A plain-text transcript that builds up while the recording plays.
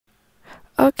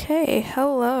Okay,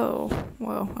 hello.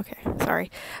 Whoa, okay, sorry.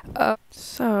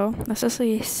 So, this is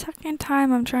the second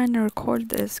time I'm trying to record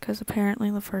this because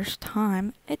apparently the first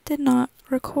time it did not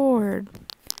record.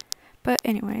 But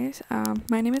anyways,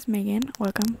 my name is Megan.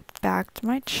 Welcome back to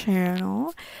my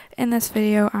channel. In this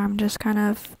video, I'm just kind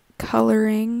of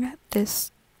coloring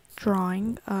this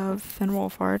drawing of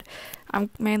wolfhard. I'm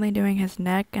mainly doing his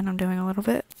neck and I'm doing a little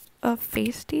bit of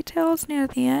face details near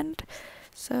the end.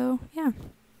 So, yeah.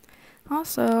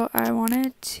 Also, I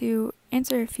wanted to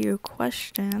answer a few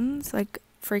questions, like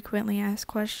frequently asked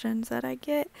questions that I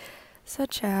get,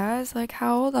 such as like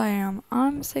how old I am.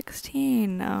 I'm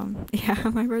 16. Yeah,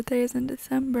 my birthday is in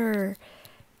December.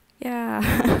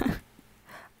 Yeah.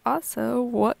 Also,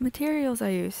 what materials I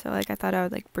use. So like I thought I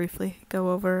would like briefly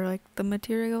go over like the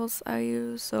materials I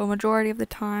use. So majority of the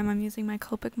time I'm using my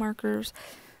Copic markers.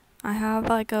 I have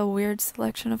like a weird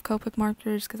selection of Copic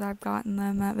markers because I've gotten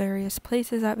them at various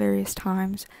places at various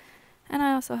times. And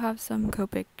I also have some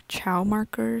Copic Chow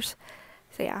markers.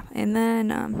 So yeah, and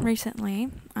then recently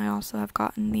I also have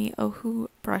gotten the Ohu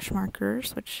brush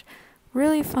markers, which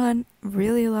really fun,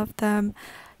 really love them.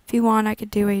 If you want, I could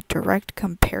do a direct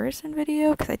comparison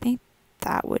video because I think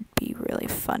that would be really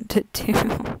fun to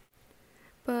do.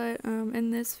 But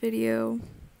in this video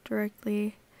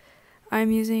directly, I'm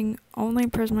using only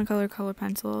Prismacolor color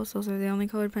pencils. Those are the only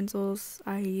colored pencils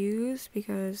I use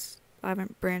because I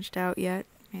haven't branched out yet,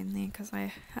 mainly because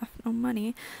I have no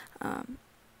money. But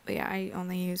yeah, I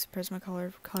only use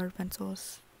Prismacolor colored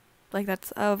pencils. Like,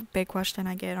 that's a big question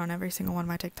I get on every single one of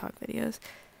my TikTok videos,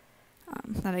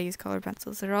 that I use colored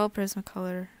pencils. They're all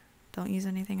Prismacolor, don't use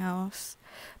anything else.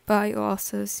 But you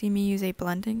also see me use a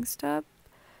blending stub,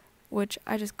 which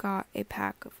I just got a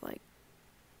pack of like,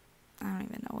 I don't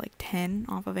even know, like 10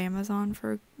 off of Amazon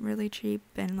for really cheap,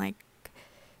 and like,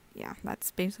 yeah, that's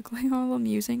basically all I'm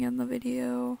using in the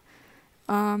video.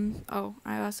 Oh,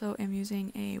 I also am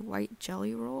using a white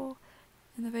jelly roll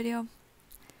in the video.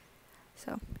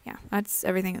 So, yeah, that's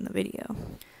everything in the video.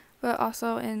 But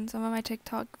also in some of my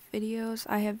TikTok videos,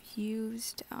 I have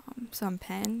used some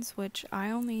pens, which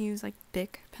I only use like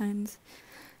Bic pens.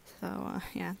 So,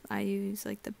 yeah, I use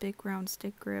like the Bic round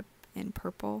stick grip in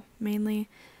purple mainly.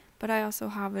 But I also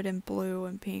have it in blue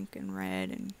and pink and red,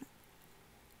 and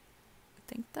I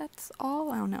think that's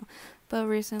all. I don't know. But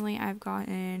recently I've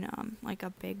gotten like a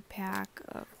big pack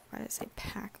of, why did I say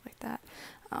pack like that?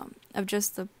 Of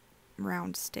just the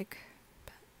round stick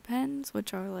pens,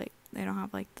 which are like, they don't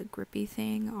have like the grippy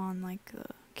thing on like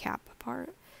the cap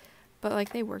part. But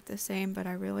like they work the same, but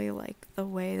I really like the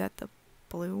way that the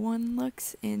blue one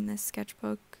looks in this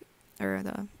sketchbook, or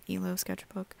the ELO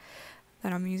sketchbook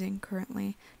that I'm using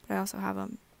currently, but I also have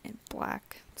them in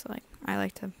black, so like I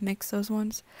like to mix those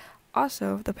ones.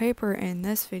 Also, the paper in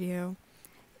this video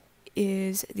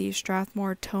is the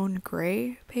Strathmore Tone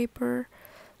Gray paper,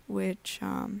 which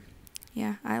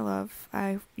yeah, I love.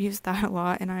 I use that a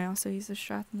lot, and I also use the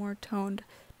Strathmore Toned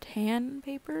Tan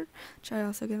paper, which I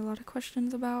also get a lot of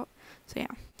questions about. So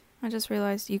yeah, I just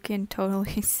realized you can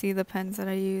totally see the pens that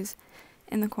I use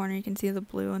in the corner. You can see the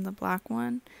blue and the black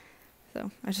one.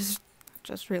 So I just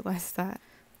realized that.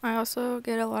 I also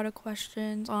get a lot of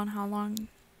questions on how long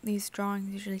these drawings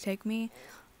usually take me.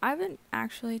 I haven't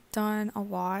actually done a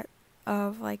lot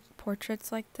of like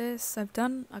portraits like this. I've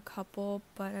done a couple,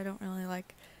 but I don't really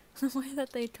like the way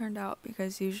that they turned out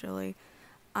because usually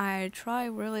I try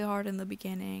really hard in the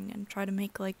beginning and try to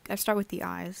make like, I start with the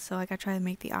eyes, so like I try to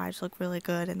make the eyes look really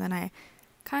good, and then I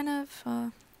kind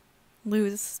of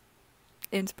lose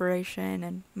inspiration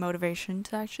and motivation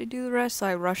to actually do the rest, so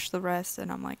I rush the rest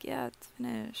and I'm like, yeah, it's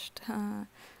finished.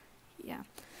 Yeah.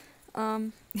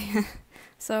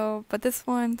 So, but this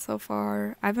one so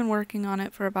far, I've been working on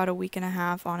it for about a week and a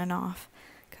half on and off,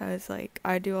 because like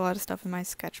I do a lot of stuff in my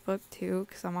sketchbook too,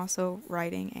 because I'm also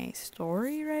writing a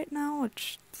story right now,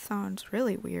 which sounds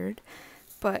really weird,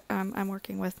 but I'm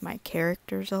working with my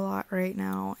characters a lot right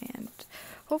now, and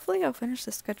hopefully I'll finish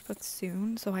the sketchbook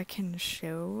soon so I can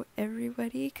show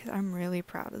everybody, because I'm really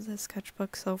proud of this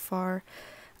sketchbook so far.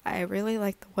 I really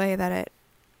like the way that it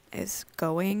is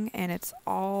going, and it's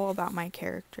all about my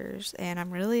characters, and I'm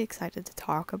really excited to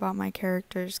talk about my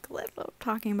characters, because I love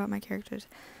talking about my characters.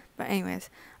 But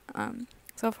anyways,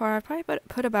 so far I've probably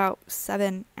put about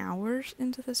 7 hours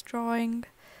into this drawing.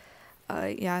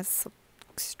 Yeah, it's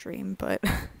extreme, but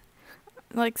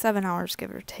like 7 hours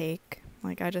give or take.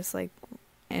 Like I just like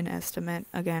an estimate.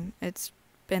 Again, it's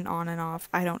been on and off.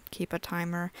 I don't keep a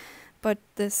timer, but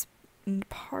this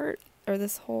part, or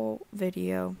this whole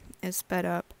video, is sped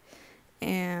up,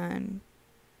 and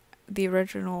the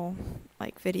original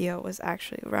like video was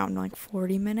actually around like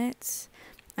 40 minutes,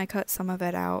 I cut some of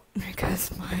it out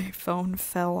because my phone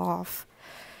fell off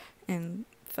and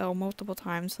fell multiple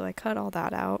times, so I cut all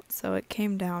that out. So it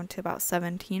came down to about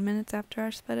 17 minutes after I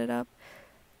sped it up.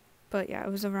 But yeah,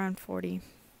 it was around 40.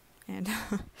 And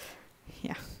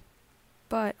yeah.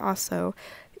 But also,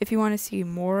 if you want to see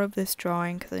more of this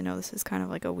drawing, because I know this is kind of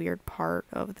like a weird part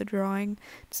of the drawing,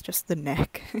 it's just the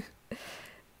neck.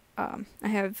 I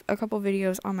have a couple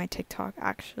videos on my TikTok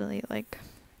actually, like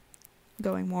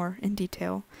going more in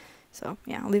detail. So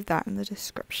yeah, I'll leave that in the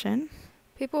description.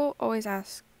 People always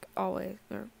ask,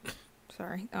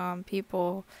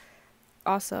 people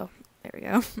also, there we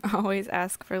go, always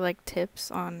ask for like tips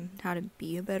on how to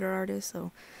be a better artist.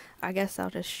 So I guess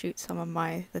I'll just shoot some of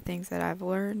the things that I've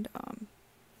learned.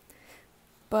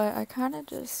 But I kind of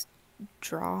just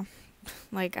draw.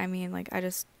 I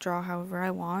just draw however I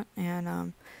want,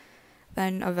 and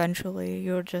then eventually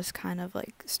you'll just kind of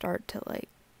like start to like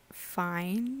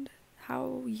find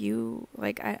how you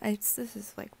this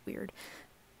is like weird,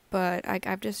 but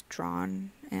I've just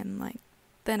drawn, and like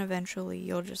then eventually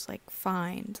you'll just like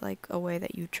find like a way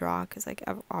that you draw, because like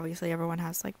obviously everyone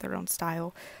has like their own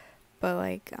style, but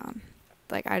like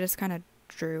I just kind of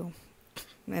drew,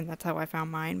 and that's how I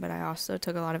found mine. But I also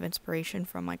took a lot of inspiration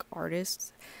from like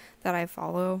artists that I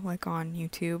follow like on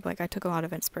YouTube. Like I took a lot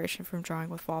of inspiration from drawing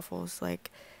with waffles. Like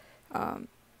I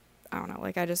don't know,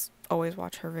 like I just always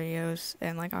watch her videos,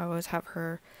 and like I always have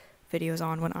her videos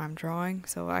on when I'm drawing,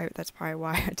 so that's probably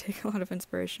why I take a lot of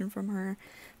inspiration from her.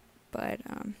 But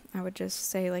I would just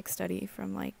say like study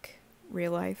from like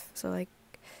real life. So like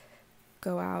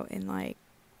go out and like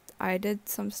I did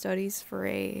some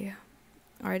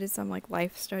like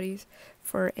life studies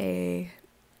for a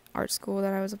art school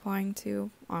that I was applying to.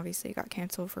 Obviously it got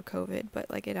canceled for COVID, but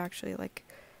like it actually like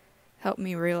helped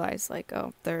me realize like,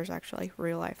 oh, there's actually like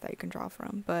real life that you can draw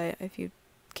from. But if you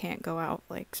can't go out,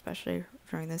 like especially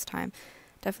during this time,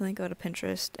 definitely go to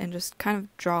Pinterest and just kind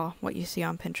of draw what you see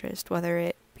on Pinterest, whether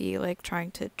it be like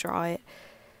trying to draw it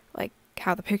like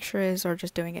how the picture is or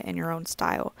just doing it in your own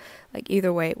style. Like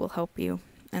either way it will help you,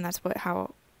 and that's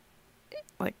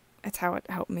how it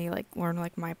helped me like learn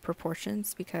like my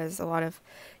proportions, because a lot of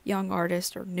young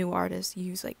artists or new artists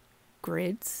use like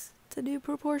grids to do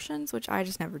proportions, which I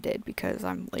just never did because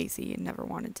I'm lazy and never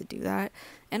wanted to do that.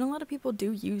 And a lot of people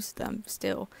do use them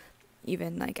still,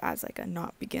 even like as like a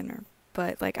not beginner.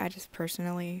 But like I just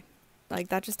personally, like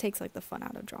that just takes like the fun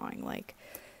out of drawing, like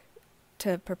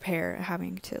to prepare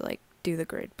having to like do the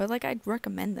grid. But like I'd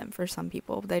recommend them for some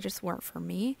people. They just weren't for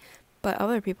me. But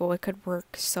other people, it could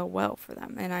work so well for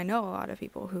them. And I know a lot of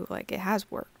people who like it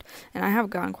has worked. And I have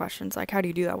gotten questions like, how do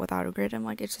you do that without a grid? I'm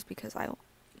like, it's just because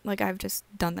I've just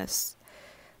done this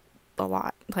a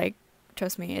lot. Like,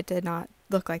 trust me, it did not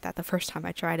look like that the first time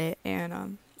I tried it.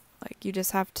 And like you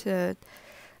just have to,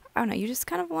 I don't know, you just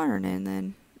kind of learn. And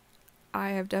then I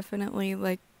have definitely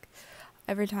like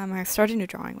every time I start a new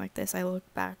drawing like this, I look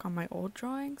back on my old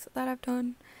drawings that I've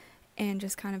done and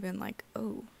just kind of been like,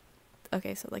 oh,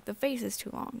 okay, so like the face is too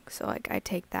long, so like I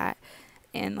take that,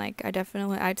 and like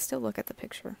I'd still look at the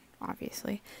picture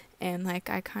obviously, and like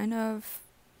I kind of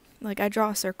like I draw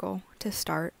a circle to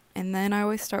start, and then I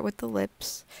always start with the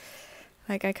lips.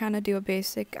 Like I kind of do a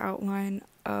basic outline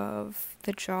of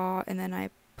the jaw, and then I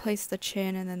place the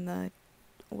chin and then the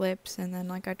lips, and then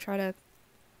like I try to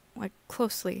like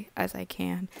closely as I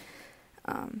can,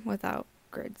 without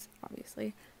grids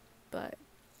obviously. But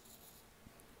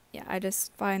yeah, I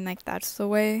just find like that's the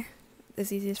way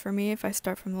is easiest for me, if I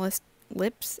start from the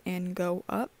lips and go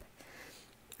up.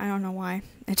 I don't know why.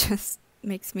 It just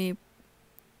makes me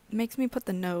put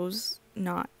the nose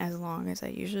not as long as I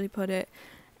usually put it.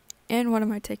 In one of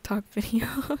my TikTok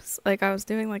videos, like I was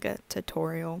doing like a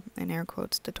tutorial, an air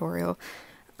quotes tutorial,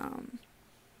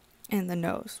 and the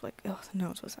nose, like, oh, the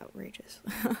nose was outrageous.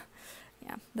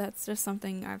 Yeah, that's just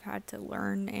something I've had to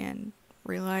learn and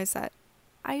realize that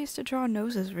I used to draw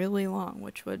noses really long,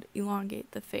 which would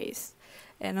elongate the face.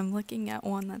 And I'm looking at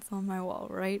one that's on my wall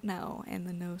right now, and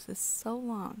the nose is so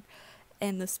long.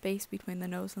 And the space between the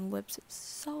nose and lips is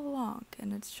so long.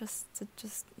 And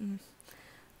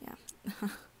yeah.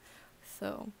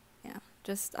 So, yeah.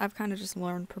 I've kind of just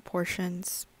learned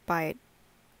proportions by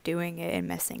doing it and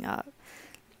messing up.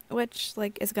 Which,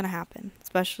 like, is gonna happen.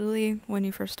 Especially when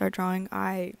you first start drawing.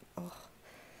 I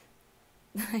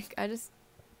just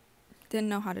didn't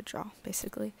know how to draw,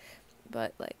 basically.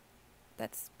 But like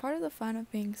that's part of the fun of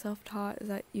being self-taught, is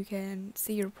that you can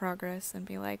see your progress and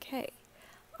be like, hey,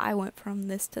 I went from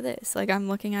this to this. Like I'm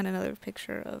looking at another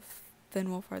picture of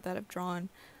wolfhard that I've drawn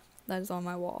that is on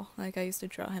my wall. Like I used to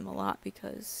draw him a lot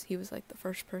because he was like the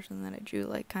first person that I drew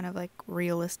like kind of like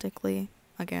realistically,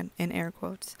 again in air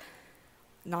quotes.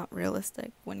 not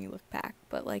realistic when you look back,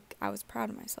 but like I was proud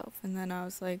of myself. And then I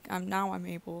was like, I'm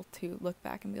able to look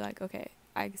back and be like, okay,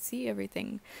 I see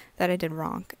everything that I did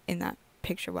wrong in that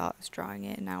picture while I was drawing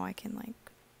it, and now I can like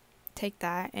take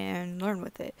that and learn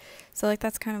with it. So like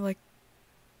that's kind of like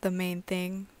the main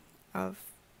thing of,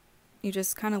 you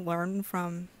just kind of learn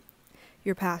from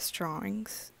your past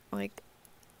drawings. Like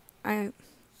I'm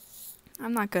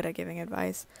not good at giving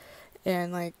advice,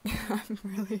 and like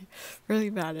I'm really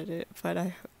bad at it, but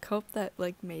I hope that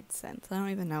like made sense. I don't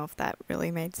even know if that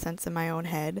really made sense in my own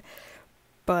head,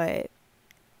 but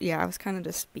yeah, I was kind of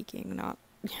just speaking, not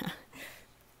yeah.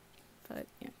 But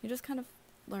yeah, you just kind of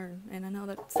learn, and I know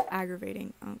that's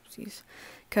aggravating,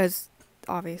 because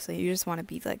obviously you just want to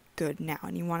be like good now,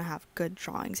 and you want to have good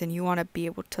drawings, and you want to be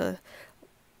able to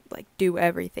like do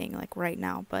everything like right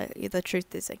now, but the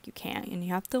truth is like you can't, and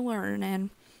you have to learn. And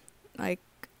like,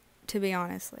 to be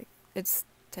honest, like it's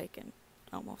taken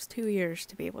almost 2 years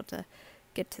to be able to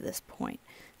get to this point.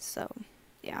 So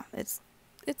yeah, it's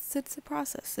a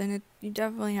process, and you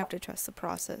definitely have to trust the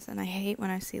process. And I hate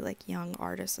when I see like young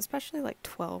artists, especially like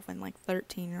 12 and like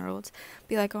 13-year-olds,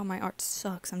 be like, oh, my art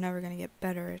sucks, I'm never gonna get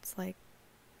better. It's like,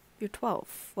 you're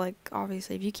 12. Like,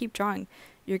 obviously if you keep drawing,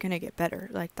 you're gonna get better.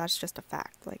 Like, that's just a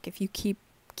fact. Like, if you keep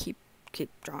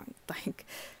drawing, like,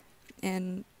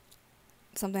 and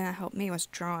something that helped me was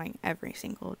drawing every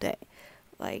single day.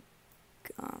 Like,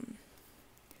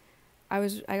 I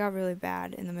got really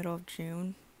bad in the middle of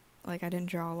June. Like, I didn't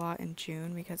draw a lot in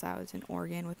June because I was in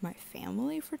Oregon with my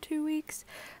family for 2 weeks.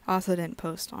 I also didn't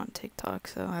post on TikTok,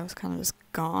 so I was kind of just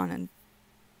gone and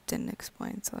didn't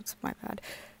explain, so that's my bad.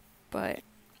 But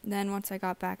then once I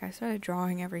got back, I started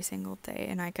drawing every single day,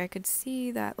 and like I could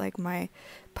see that like my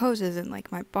poses and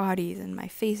like my bodies and my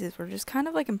faces were just kind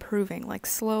of like improving, like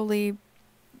slowly,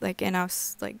 like, and I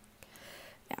was like,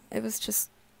 yeah, it was just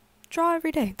draw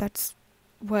every day. That's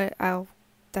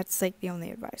like the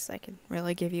only advice I can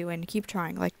really give you, and keep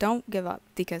trying. Like, don't give up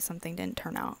because something didn't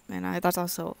turn out. And that's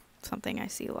also something I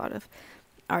see a lot of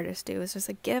artists do, is just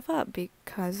like give up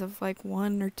because of like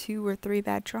 1 or 2 or 3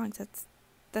 bad drawings.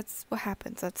 That's what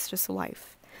happens. That's just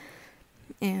life.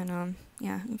 And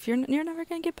yeah, if you're never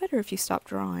gonna get better if you stop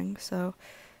drawing. So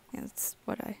yeah,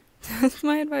 that's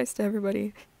my advice to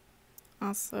everybody.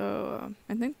 Also,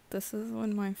 I think this is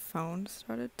when my phone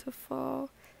started to fall.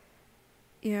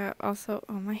 Yeah, also,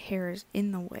 oh, my hair is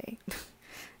in the way.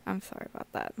 I'm sorry about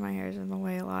that. My hair is in the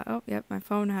way a lot. Oh, yep, my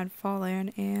phone had fallen,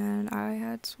 and I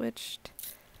had switched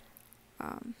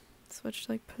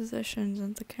like positions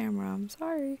in the camera. I'm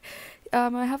sorry.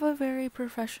 I have a very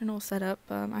professional setup.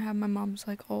 I have my mom's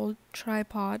like old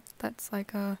tripod that's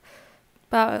like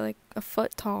about like a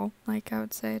foot tall, like I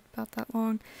would say about that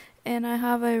long, and I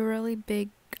have a really big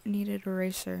kneaded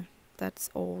eraser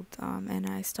that's old, and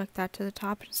I stuck that to the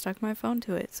top and stuck my phone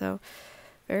to it. So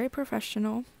very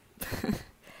professional.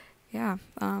 Yeah.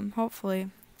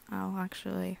 Hopefully I'll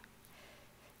actually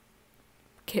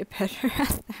get better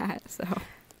at that.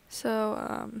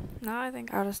 So now I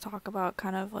think I'll just talk about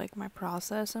kind of like my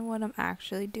process and what I'm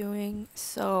actually doing.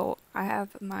 So I have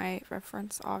my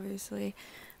reference, obviously.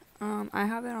 I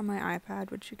have it on my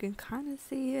iPad, which you can kind of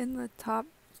see in the top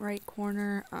right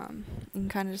corner. You can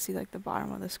kind of see like the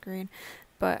bottom of the screen,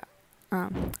 but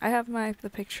I have the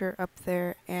picture up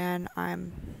there, and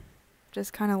I'm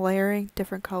just kind of layering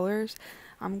different colors.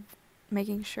 I'm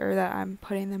making sure that I'm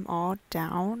putting them all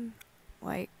down,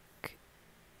 like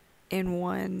in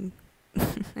one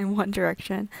in one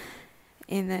direction,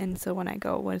 and then so when I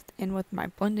go with my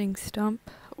blending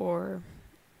stump, or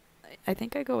I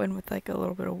think I go in with like a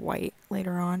little bit of white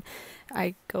later on,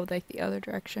 I go like the other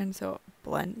direction so it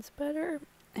blends better,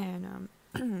 and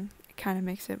it kind of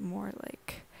makes it more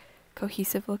like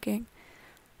cohesive looking.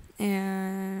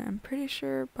 And I'm pretty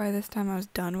sure by this time I was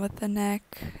done with the neck,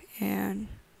 and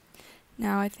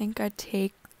now I think I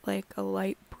take like a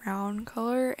light brown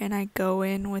color and I go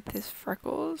in with his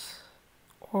freckles.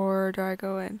 Or do I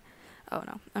go in? Oh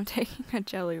no, I'm taking a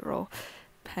Jelly Roll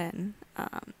pen,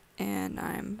 and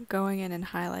I'm going in and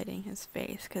highlighting his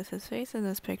face, because his face in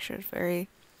this picture is very,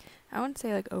 I wouldn't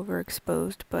say like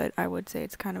overexposed, but I would say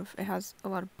it has a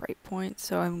lot of bright points.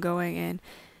 So I'm going in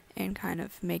and kind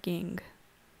of making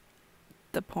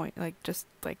the point, like just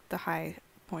like the high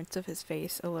points of his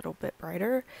face a little bit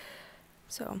brighter.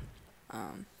 So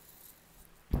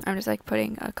I'm just like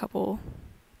putting a couple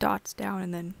dots down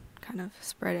and then kind of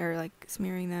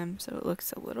smearing them so it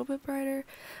looks a little bit brighter.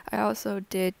 I also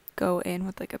did go in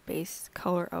with like a base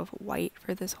color of white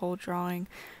for this whole drawing,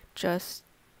 just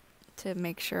to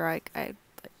make sure I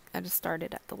just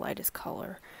started at the lightest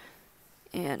color.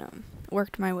 and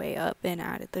worked my way up and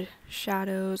added the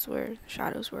shadows where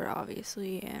shadows were,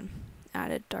 obviously, and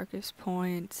added darkest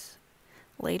points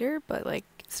later. But like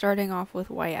starting off with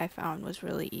white, I found was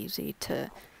really easy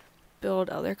to build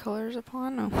other colors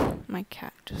upon. Oh, my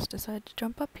cat just decided to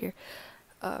jump up here.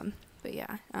 But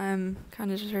yeah, I'm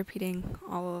kind of just repeating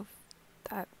all of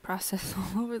that process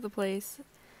all over the place,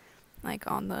 like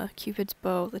on the Cupid's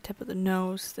bow, the tip of the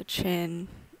nose, the chin.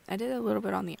 I did a little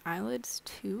bit on the eyelids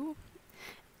too,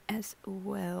 as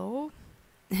well.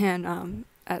 And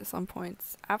at some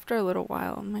points, after a little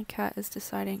while, my cat is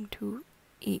deciding to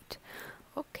eat.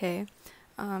 Okay.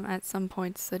 At some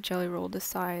points, the jelly roll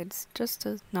decides just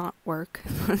to not work,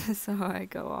 so I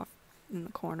go off in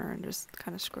the corner and just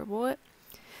kind of scribble it.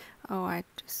 Oh, I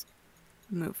just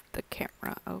moved the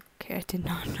camera. Okay, I did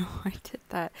not know I did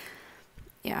that.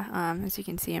 Yeah, as you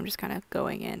can see, I'm just kind of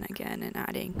going in again and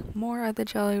adding more of the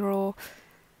jelly roll.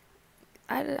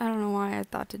 I don't know why I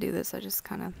thought to do this. I just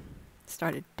kind of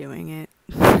started doing it.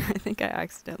 I think I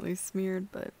accidentally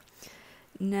smeared, but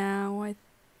now I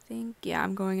think, yeah,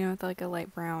 I'm going in with like a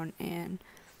light brown and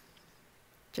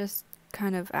just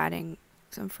kind of adding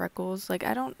some freckles. Like,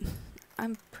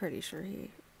 I'm pretty sure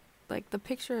like, the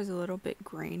picture is a little bit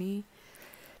grainy,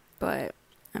 but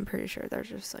I'm pretty sure they're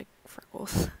just like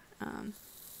freckles.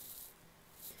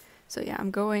 So yeah,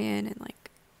 I'm going in and like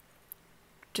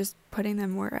just putting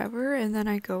them wherever, and then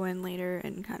I go in later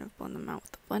and kind of blend them out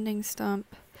with the blending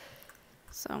stump.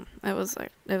 So it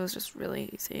was just really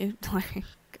easy. Like,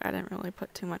 I didn't really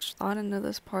put too much thought into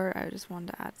this part. I just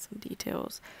wanted to add some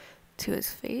details to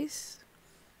his face.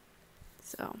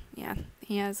 So yeah,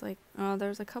 he has like,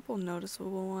 there's a couple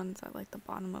noticeable ones at like the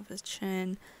bottom of his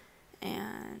chin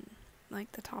and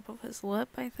like the top of his lip,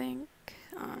 I think.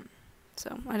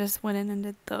 So I just went in and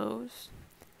did those.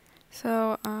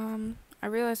 So I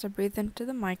realized I breathed into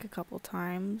the mic a couple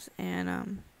times,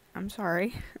 and I'm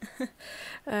sorry.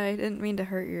 I didn't mean to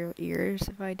hurt your ears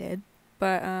if I did.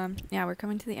 But yeah, we're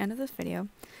coming to the end of this video,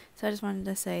 so I just wanted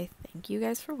to say thank you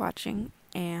guys for watching,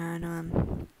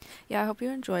 and yeah, I hope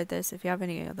you enjoyed this. If you have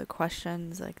any other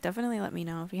questions, like, definitely let me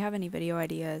know. If you have any video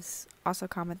ideas, also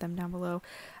comment them down below.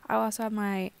 I'll also have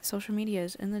my social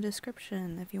medias in the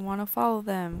description if you want to follow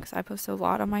them, because I post a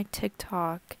lot on my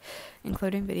TikTok,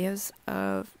 including videos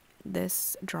of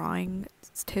this drawing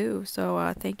too.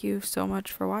 So thank you so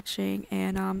much for watching,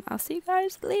 and I'll see you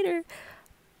guys later.